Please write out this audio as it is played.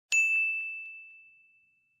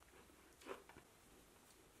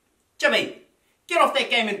Jimmy, get off that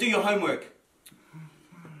game and do your homework.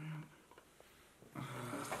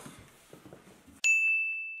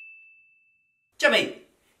 Jimmy,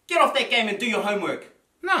 get off that game and do your homework.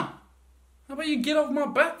 No. How about you get off my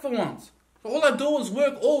back for once? All I do is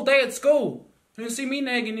work all day at school. You'll see me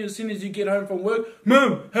nagging you as soon as you get home from work.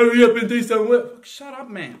 Mum, hurry up and do some work. Fuck, shut up,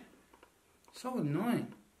 man. So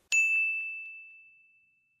annoying.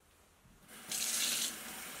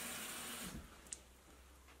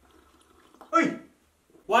 Oi!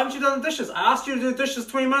 Why haven't you done the dishes? I asked you to do the dishes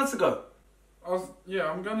 20 minutes ago.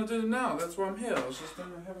 I'm gonna do it now. That's why I'm here. I was just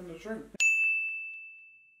having a drink.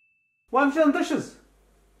 Why haven't you done the dishes?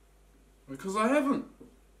 Because I haven't.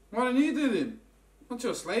 Why don't you do them? Aren't you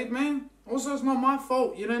a slave, man? Also, it's not my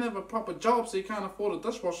fault. You don't have a proper job, so you can't afford a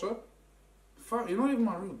dishwasher. Fuck, you're not even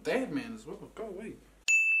my real dad, man, as well. Go away.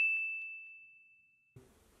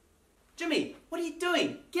 Jimmy, what are you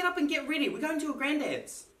doing? Get up and get ready. We're going to your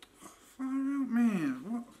granddad's. Far out, man.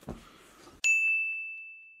 What?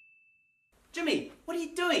 Jimmy, what are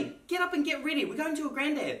you doing? Get up and get ready. We're going to your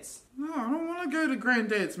granddad's. No, I don't want to go to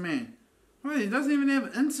granddad's, man. Wait, he doesn't even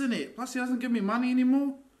have internet. Plus, he doesn't give me money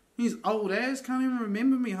anymore. He's old ass, can't even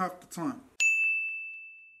remember me half the time.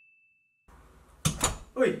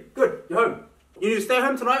 Oi, good, you're home. You need to stay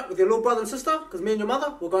home tonight with your little brother and sister, because me and your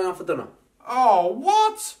mother, we're going out for dinner. Oh,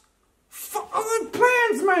 what? Other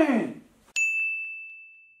plans, man!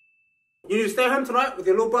 You need to stay home tonight with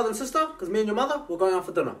your little brother and sister, because me and your mother, we're going out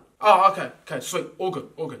for dinner. Oh, okay, sweet. All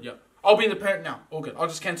good, yeah. I'll be the parent now, all good. I'll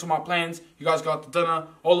just cancel my plans. You guys go out to dinner.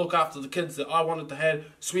 I'll look after the kids that I wanted to have.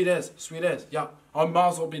 Sweet as, yeah. I might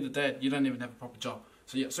as well be the dad. You don't even have a proper job.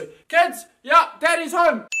 So yeah, sweet. Kids, yeah, daddy's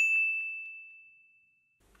home!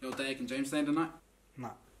 Yo, Dad, can James stay tonight? Nah.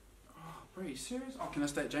 Oh, bro, you serious? Oh, can I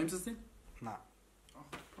stay at James's then? Nah. Oh,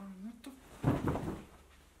 bro, what the...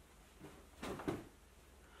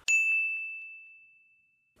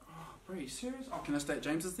 Oh, bro, you serious? Oh, can I stay at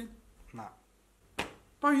James's then? Nah.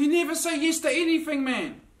 Bro, you never say yes to anything,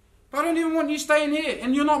 man. But I don't even want you staying here,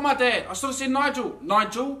 and you're not my dad. I should have said Nigel.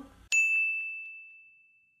 Nigel?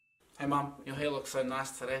 Hey, Mum, your hair looks so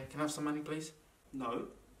nice today. Can I have some money, please? No,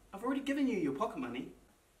 I've already given you your pocket money.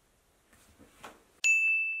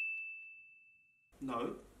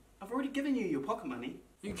 No, I've already given you your pocket money.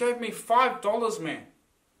 You gave me $5, man.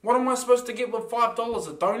 What am I supposed to get with $5?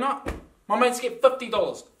 A donut? My mates get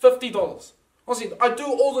 $50. $50. Honestly, I do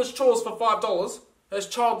all those chores for $5. That's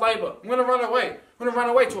child labour. I'm gonna run away. I'm gonna run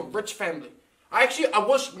away to a rich family. I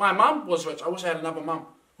wish my mum was rich. I wish I had another mum.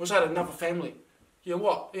 I wish I had another family. Yeah,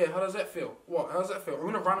 what? Yeah, how does that feel? What? How does that feel? I'm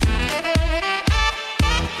gonna run.